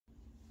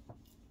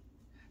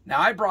Now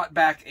I brought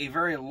back a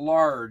very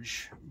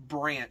large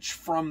branch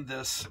from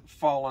this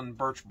fallen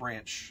birch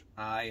branch.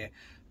 I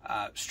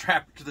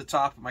strapped it to the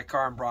top of my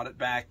car and brought it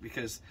back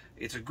because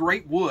it's a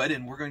great wood,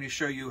 and we're going to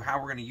show you how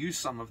we're going to use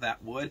some of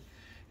that wood.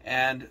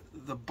 And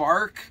the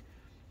bark,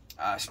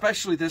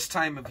 especially this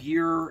time of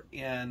year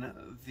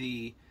in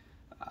the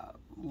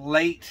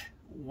late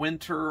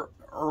winter,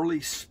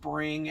 early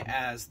spring,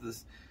 as the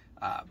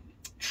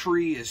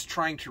tree is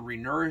trying to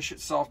renourish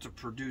itself to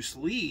produce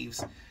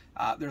leaves,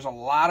 there's a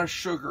lot of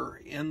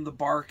sugar in the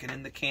bark and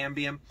in the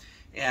cambium,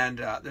 and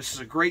this is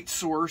a great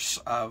source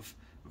of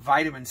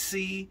vitamin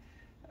C,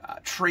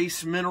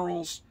 trace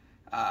minerals.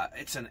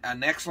 It's an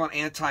excellent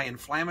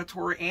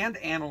anti-inflammatory and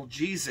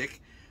analgesic.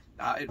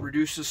 It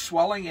reduces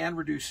swelling and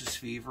reduces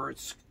fever.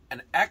 It's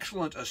an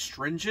excellent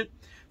astringent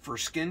for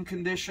skin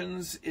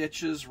conditions,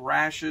 itches,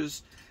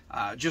 rashes,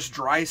 just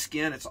dry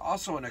skin. It's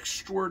also an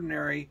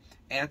extraordinary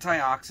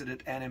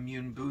antioxidant and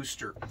immune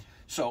booster.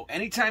 So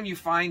anytime you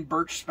find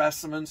birch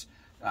specimens,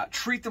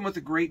 treat them with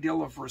a great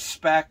deal of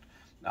respect.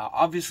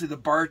 Obviously, the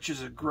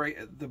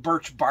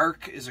birch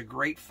bark is a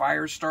great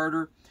fire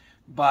starter,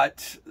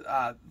 but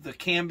the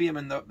cambium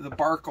and the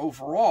bark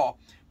overall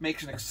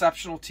makes an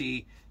exceptional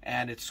tea,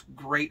 and it's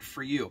great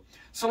for you.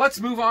 So let's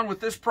move on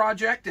with this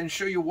project and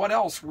show you what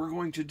else we're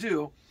going to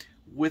do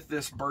with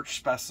this birch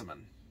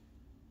specimen.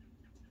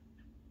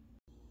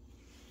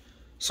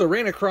 So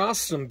ran across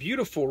some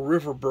beautiful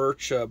river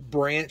birch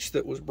branch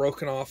that was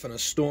broken off in a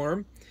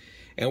storm,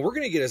 and we're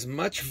going to get as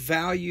much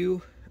value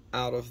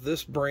out of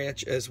this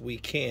branch as we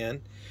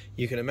can.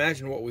 You can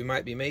imagine what we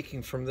might be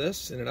making from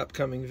this in an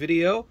upcoming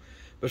video,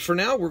 but for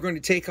now we're going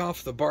to take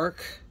off the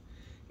bark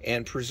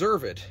and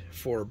preserve it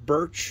for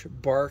birch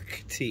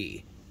bark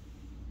tea.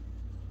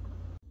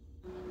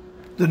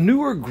 The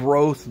newer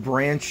growth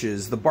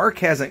branches, the bark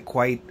hasn't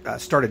quite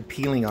started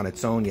peeling on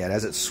its own yet.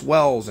 As it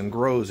swells and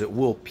grows, it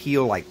will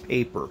peel like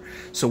paper.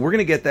 So we're going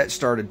to get that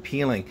started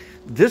peeling.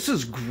 This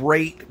is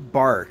great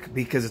bark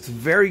because it's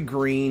very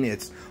green.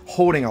 It's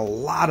holding a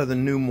lot of the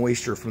new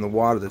moisture from the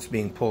water that's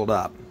being pulled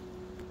up.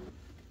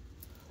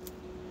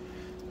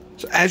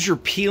 So as you're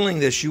peeling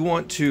this, you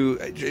want to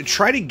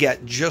try to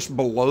get just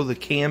below the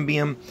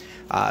cambium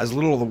as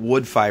little of the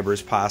wood fiber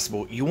as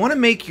possible. You want to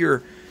make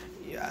your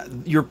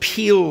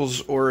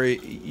peels or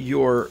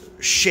your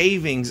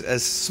shavings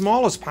as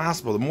small as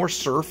possible. The more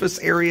surface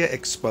area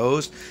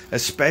exposed,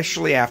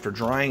 especially after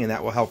drying, and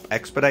that will help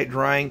expedite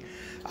drying,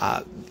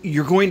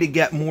 you're going to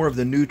get more of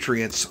the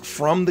nutrients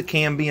from the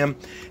cambium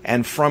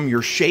and from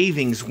your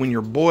shavings when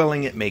you're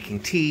boiling it, making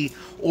tea,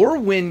 or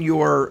when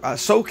you're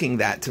soaking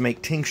that to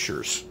make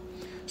tinctures.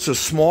 So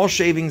small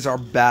shavings are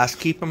best.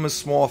 Keep them as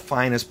small,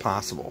 fine as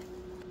possible.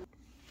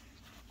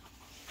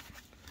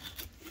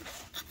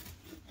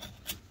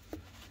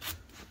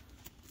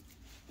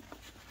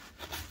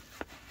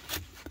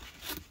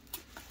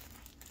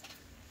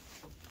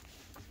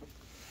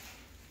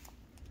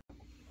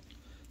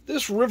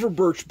 This river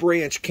birch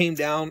branch came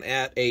down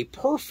at a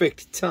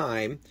perfect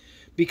time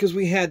because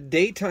we had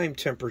daytime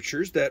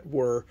temperatures that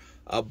were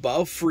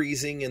above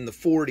freezing in the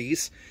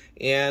 40s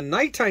and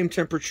nighttime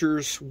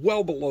temperatures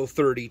well below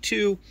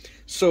 32.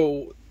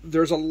 So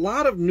there's a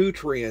lot of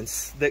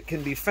nutrients that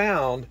can be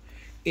found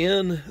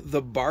in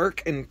the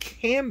bark and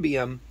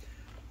cambium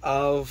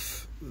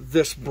of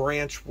this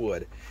branch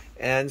wood.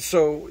 And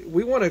so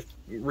we want to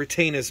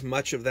retain as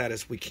much of that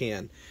as we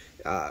can.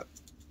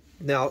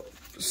 Now,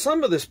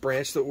 some of this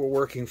branch that we're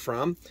working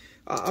from,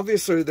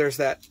 obviously there's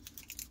that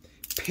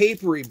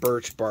papery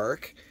birch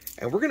bark,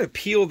 and we're going to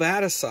peel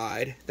that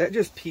aside. That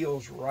just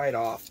peels right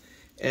off.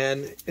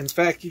 And in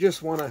fact, you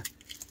just want to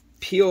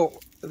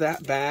peel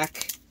that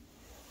back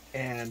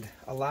and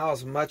allow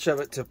as much of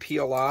it to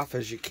peel off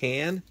as you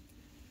can.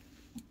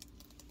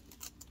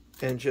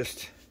 And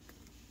just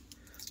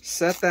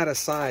set that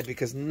aside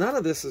because none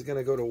of this is going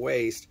to go to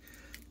waste.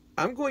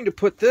 I'm going to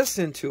put this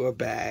into a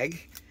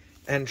bag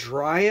and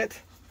dry it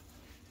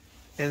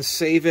and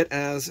save it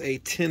as a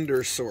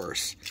tinder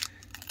source.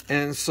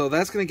 And so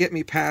that's going to get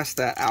me past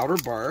that outer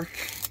bark.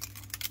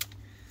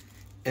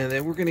 And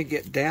then we're going to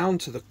get down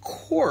to the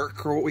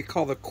cork, or what we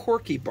call the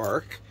corky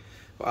bark,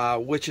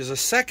 which is a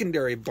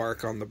secondary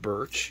bark on the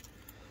birch.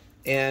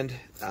 And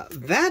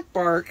that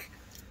bark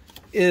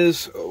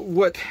is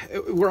what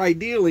we're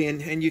ideally,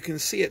 and you can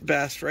see it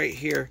best right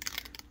here.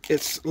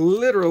 It's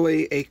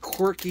literally a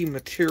corky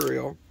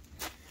material.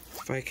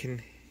 If I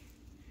can...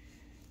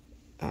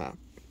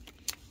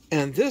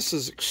 and this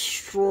is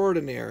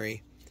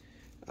extraordinary,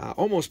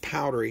 almost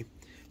powdery.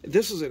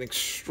 This is an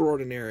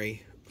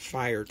extraordinary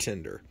fire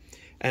tinder.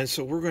 And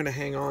so we're going to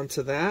hang on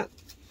to that.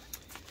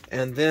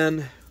 And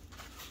then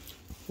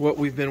what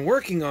we've been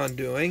working on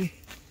doing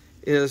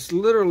is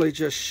literally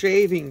just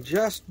shaving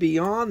just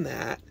beyond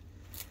that.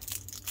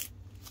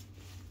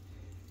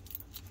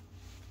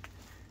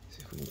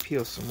 See if we can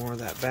peel some more of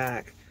that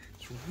back.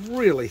 It's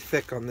really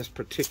thick on this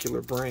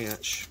particular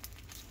branch.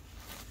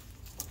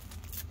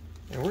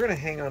 And we're going to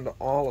hang on to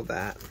all of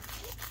that.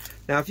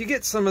 Now, if you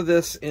get some of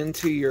this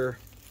into your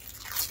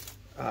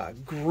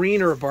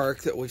greener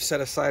bark that we've set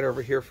aside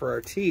over here for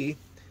our tea,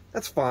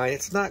 that's fine.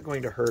 It's not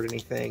going to hurt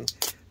anything.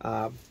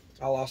 I'll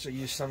also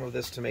use some of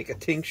this to make a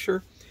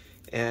tincture.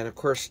 And of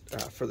course,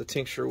 for the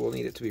tincture, we'll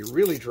need it to be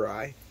really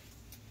dry.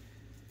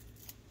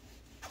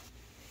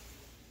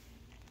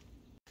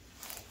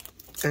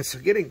 And so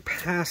getting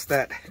past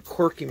that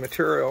corky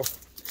material,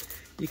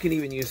 you can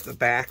even use the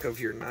back of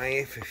your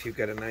knife if you've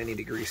got a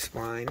 90-degree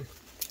spine.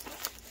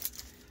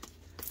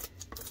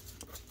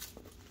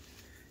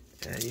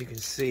 And you can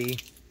see,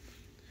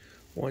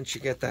 once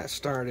you get that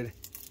started, it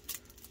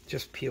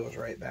just peels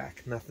right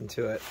back, nothing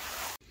to it.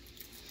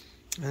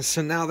 And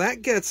so now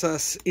that gets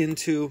us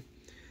into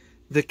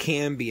the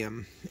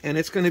cambium, and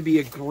it's going to be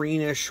a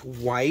greenish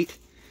white,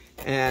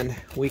 and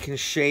we can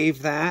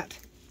shave that.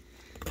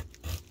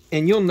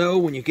 And you'll know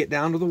when you get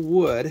down to the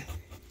wood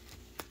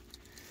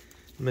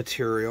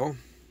material,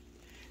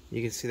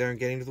 you can see there I'm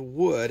getting to the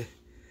wood,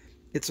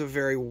 it's a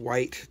very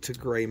white to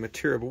gray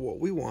material. But what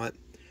we want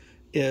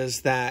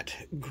is that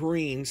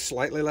green,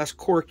 slightly less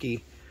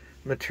corky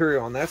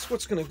material, and that's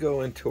what's going to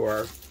go into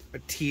our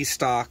tea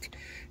stock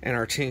and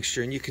our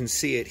tincture. And you can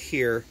see it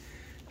here.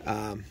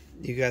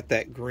 You got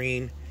that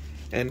green,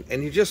 and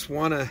you just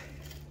want to.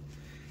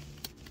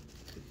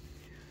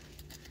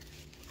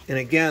 And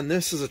again,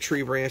 this is a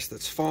tree branch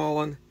that's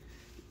fallen,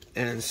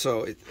 and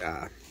so it,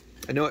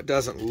 I know it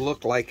doesn't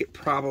look like it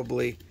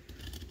probably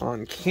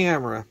on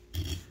camera,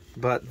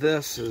 but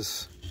this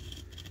is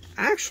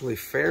actually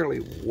fairly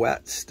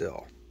wet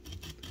still.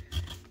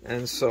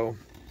 And so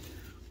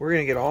we're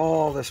going to get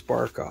all this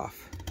bark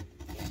off,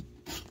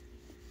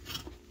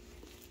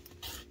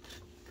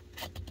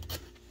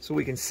 so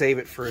we can save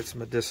it for its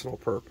medicinal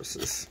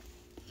purposes.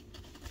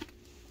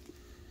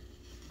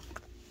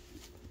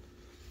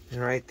 And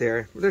right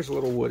there, there's a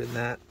little wood in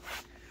that.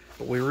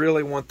 But we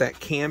really want that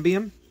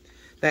cambium.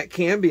 That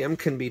cambium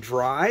can be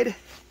dried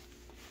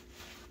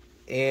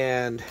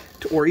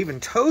or even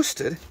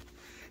toasted.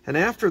 And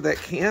after that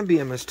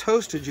cambium is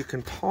toasted, you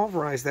can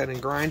pulverize that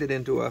and grind it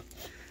into an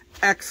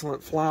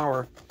excellent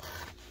flour.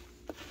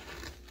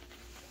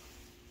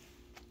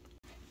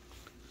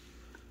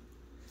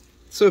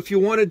 So if you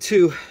wanted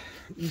to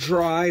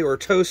dry or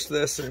toast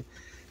this and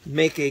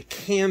make a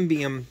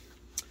cambium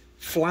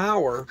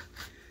flour,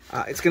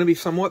 it's going to be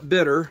somewhat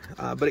bitter,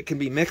 but it can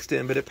be mixed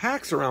in. But it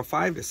packs around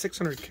 500 to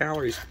 600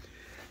 calories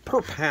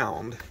per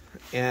pound.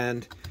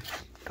 And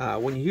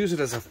when you use it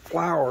as a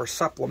flour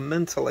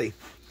supplementally,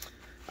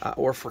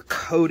 or for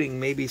coating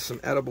maybe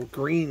some edible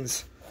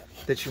greens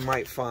that you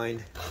might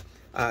find,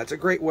 it's a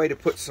great way to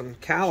put some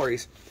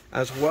calories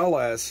as well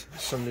as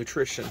some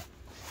nutrition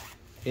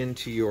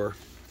into your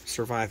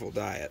survival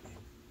diet.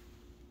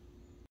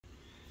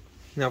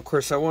 Now, of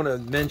course, I want to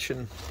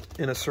mention,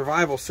 in a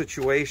survival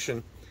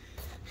situation,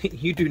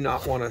 you do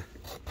not want to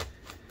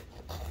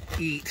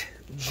eat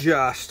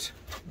just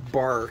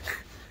bark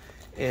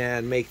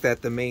and make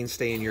that the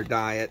mainstay in your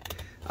diet.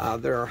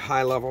 There are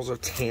high levels of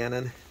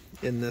tannin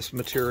in this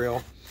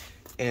material,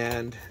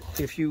 and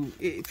if you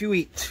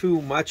eat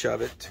too much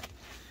of it,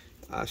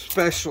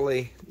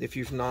 especially if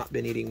you've not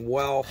been eating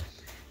well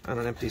on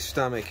an empty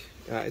stomach,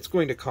 it's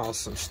going to cause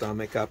some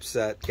stomach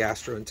upset,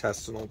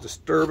 gastrointestinal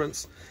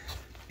disturbance,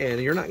 and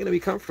you're not going to be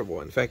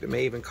comfortable. In fact, it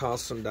may even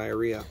cause some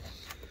diarrhea.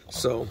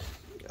 So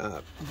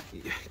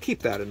keep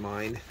that in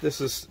mind.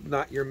 This is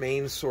not your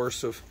main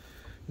source of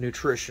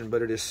nutrition,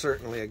 but it is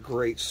certainly a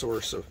great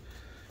source of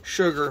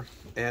sugar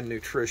and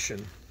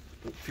nutrition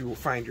if you will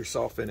find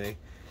yourself in a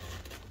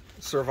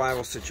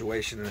survival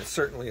situation, and it's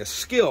certainly a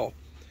skill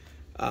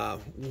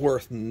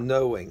worth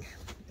knowing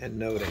and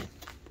noting.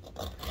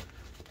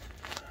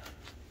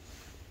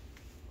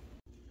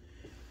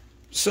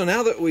 So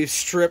now that we've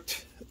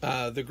stripped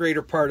the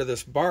greater part of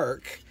this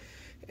bark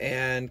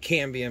and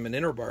cambium and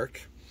inner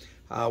bark,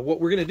 what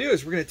we're going to do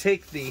is we're going to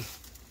take the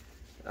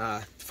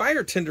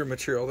fire tinder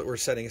material that we're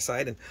setting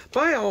aside, and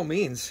by all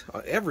means,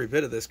 every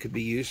bit of this could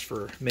be used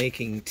for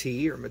making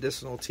tea or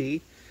medicinal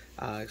tea.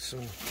 Some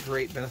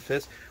great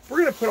benefits.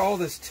 We're going to put all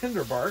this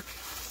tinder bark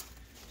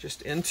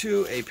just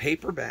into a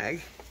paper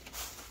bag,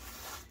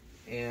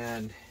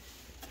 and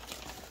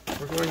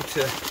we're going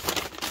to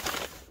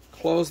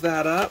close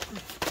that up.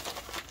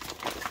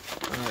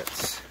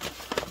 It's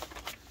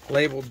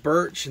labeled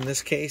birch. In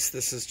this case,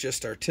 this is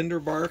just our tinder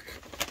bark,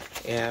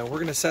 and we're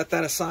going to set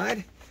that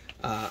aside.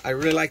 I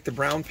really like the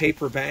brown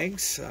paper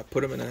bags.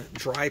 Put them in a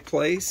dry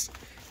place,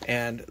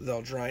 and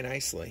they'll dry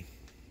nicely.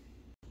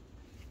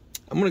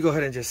 I'm going to go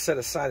ahead and just set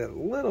aside a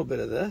little bit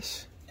of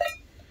this,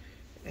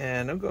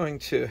 and I'm going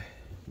to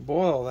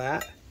boil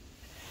that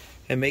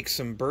and make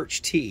some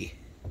birch tea.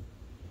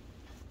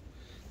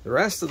 The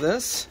rest of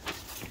this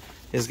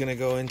is going to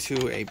go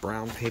into a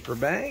brown paper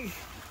bag,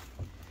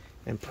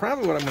 and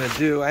probably what I'm going to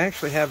do, I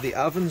actually have the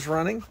ovens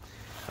running.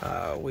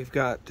 We've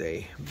got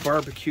a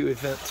barbecue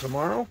event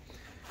tomorrow,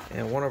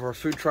 and one of our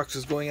food trucks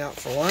is going out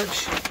for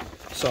lunch,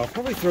 so I'll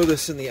probably throw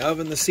this in the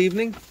oven this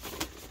evening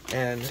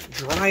and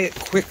dry it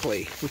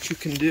quickly, which you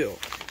can do.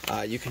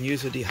 You can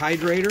use a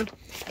dehydrator.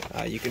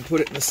 You can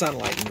put it in the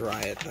sunlight and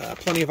dry it.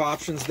 Plenty of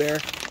options there,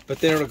 but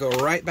then it'll go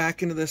right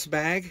back into this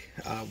bag.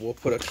 We'll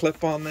put a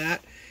clip on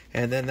that,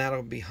 and then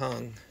that'll be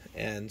hung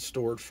and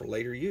stored for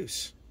later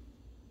use.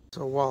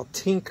 So while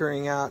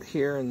tinkering out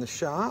here in the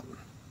shop,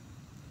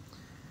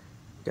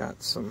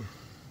 got some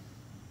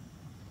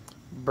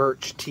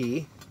birch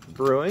tea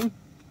brewing,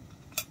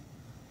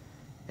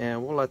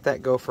 and we'll let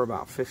that go for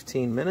about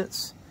 15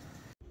 minutes.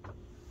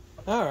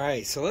 All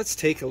right, so let's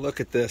take a look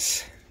at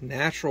this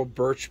natural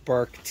birch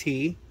bark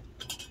tea.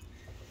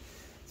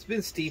 It's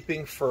been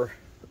steeping for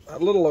a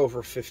little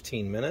over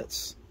 15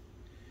 minutes,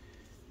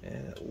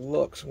 and it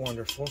looks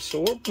wonderful.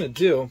 So what I'm going to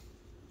do,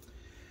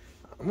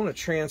 I'm going to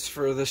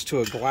transfer this to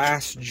a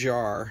glass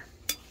jar.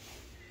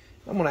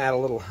 I'm going to add a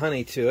little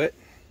honey to it.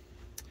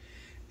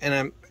 And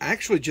I'm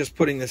actually just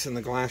putting this in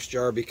the glass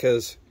jar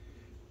because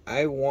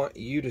I want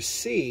you to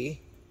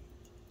see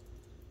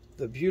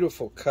the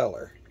beautiful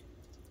color.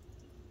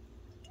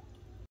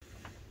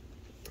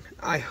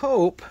 I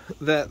hope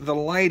that the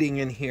lighting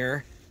in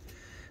here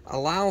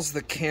allows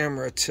the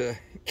camera to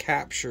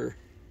capture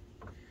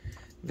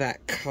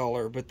that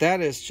color, but that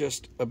is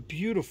just a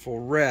beautiful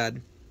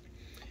red.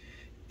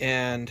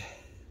 And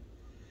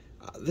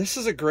this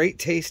is a great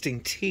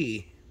tasting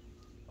tea.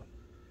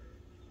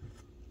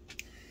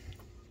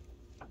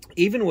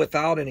 Even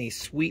without any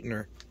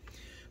sweetener.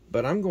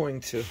 But I'm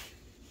going to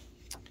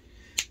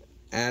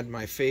add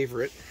my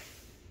favorite,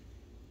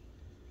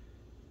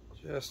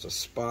 just a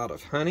spot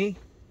of honey.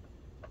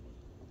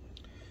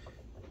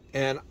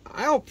 And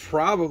I'll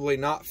probably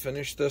not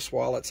finish this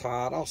while it's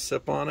hot. I'll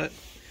sip on it.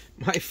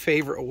 My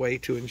favorite way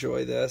to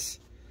enjoy this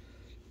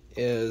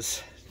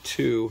is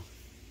to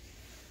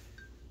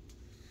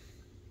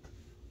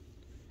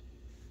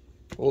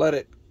let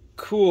it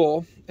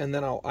cool, and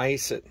then I'll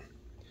ice it.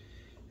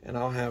 And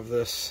I'll have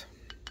this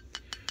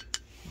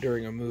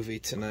during a movie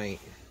tonight.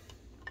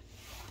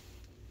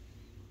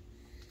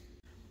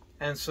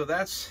 And so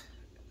that's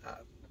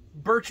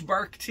birch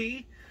bark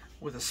tea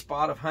with a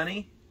spot of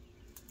honey.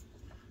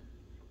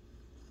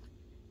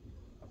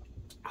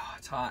 Oh,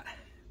 it's hot.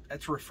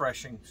 That's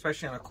refreshing,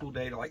 especially on a cool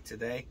day like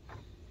today.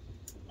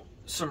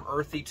 Some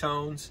earthy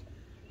tones,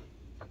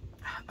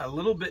 a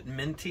little bit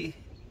minty,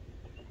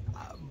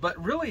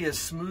 but really as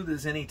smooth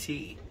as any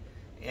tea,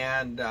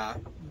 and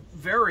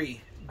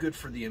very good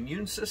for the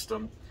immune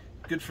system,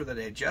 good for the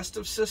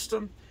digestive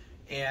system,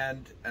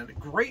 and a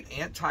great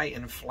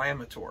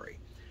anti-inflammatory.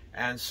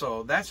 And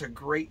so that's a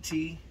great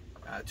tea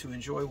to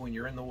enjoy when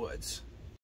you're in the woods.